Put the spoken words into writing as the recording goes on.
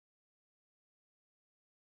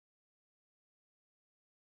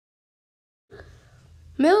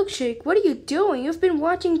Milkshake, what are you doing? You've been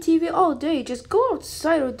watching TV all day. Just go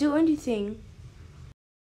outside or do anything.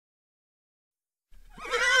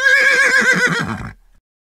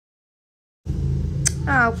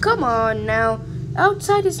 Oh, come on now.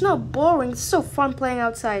 Outside is not boring. It's so fun playing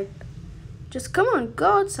outside. Just come on,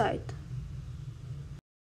 go outside.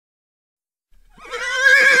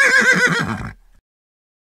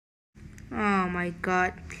 Oh my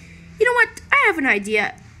god. You know what? I have an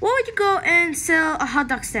idea. Why would you go and sell a hot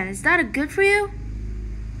dog stand? Is that good for you?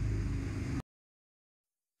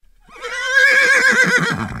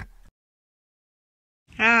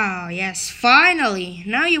 Oh, yes, finally.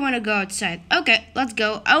 Now you want to go outside. Okay, let's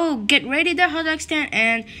go. I will get ready the hot dog stand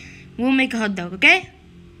and we'll make a hot dog, okay?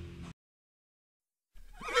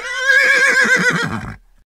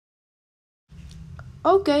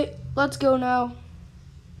 Okay, let's go now.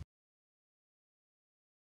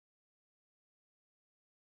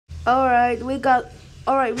 Alright, we got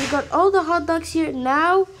all the hot dogs here.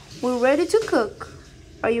 Now we're ready to cook.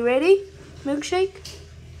 Are you ready, Milkshake?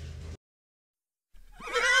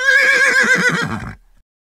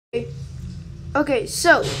 Okay,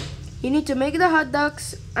 so you need to make the hot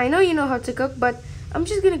dogs. I know you know how to cook, but I'm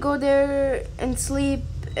just gonna go there and sleep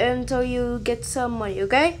until you get some money,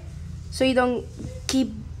 okay? So you don't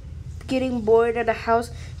keep getting bored at the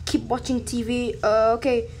house, keep watching TV.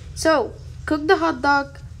 Okay, so cook the hot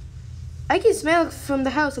dog. I can smell it from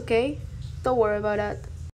the house, okay? Don't worry about that.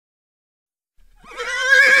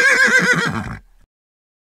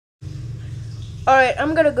 Alright,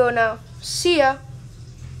 I'm gonna go now. See ya.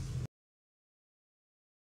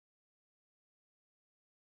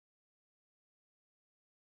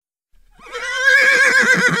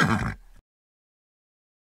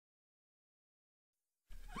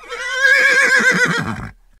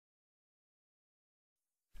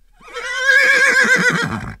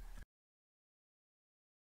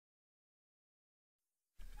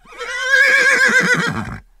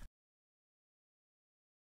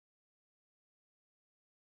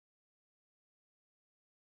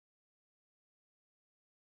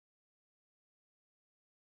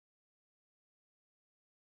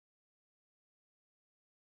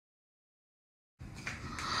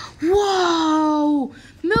 Wow!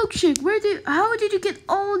 Milkshake, how did you get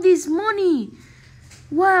all this money?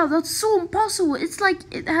 Wow, that's so impossible. It's like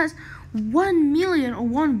it has 1 million or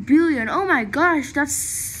 1 billion. Oh my gosh, that's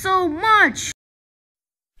so much.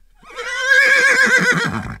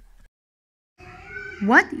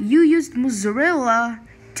 What? You used mozzarella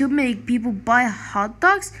to make people buy hot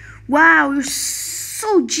dogs? Wow, you're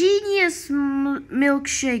so genius,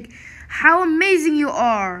 Milkshake. How amazing you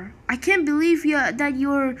are. I can't believe that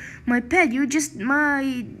you're my pet. You're just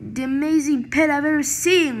the amazing pet I've ever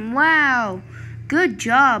seen. Wow. Good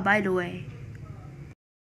job, by the way.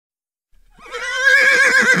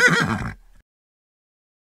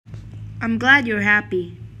 I'm glad you're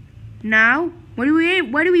happy. Now, what are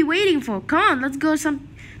we waiting for? Come on,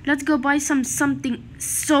 let's go buy something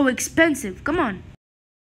so expensive. Come on.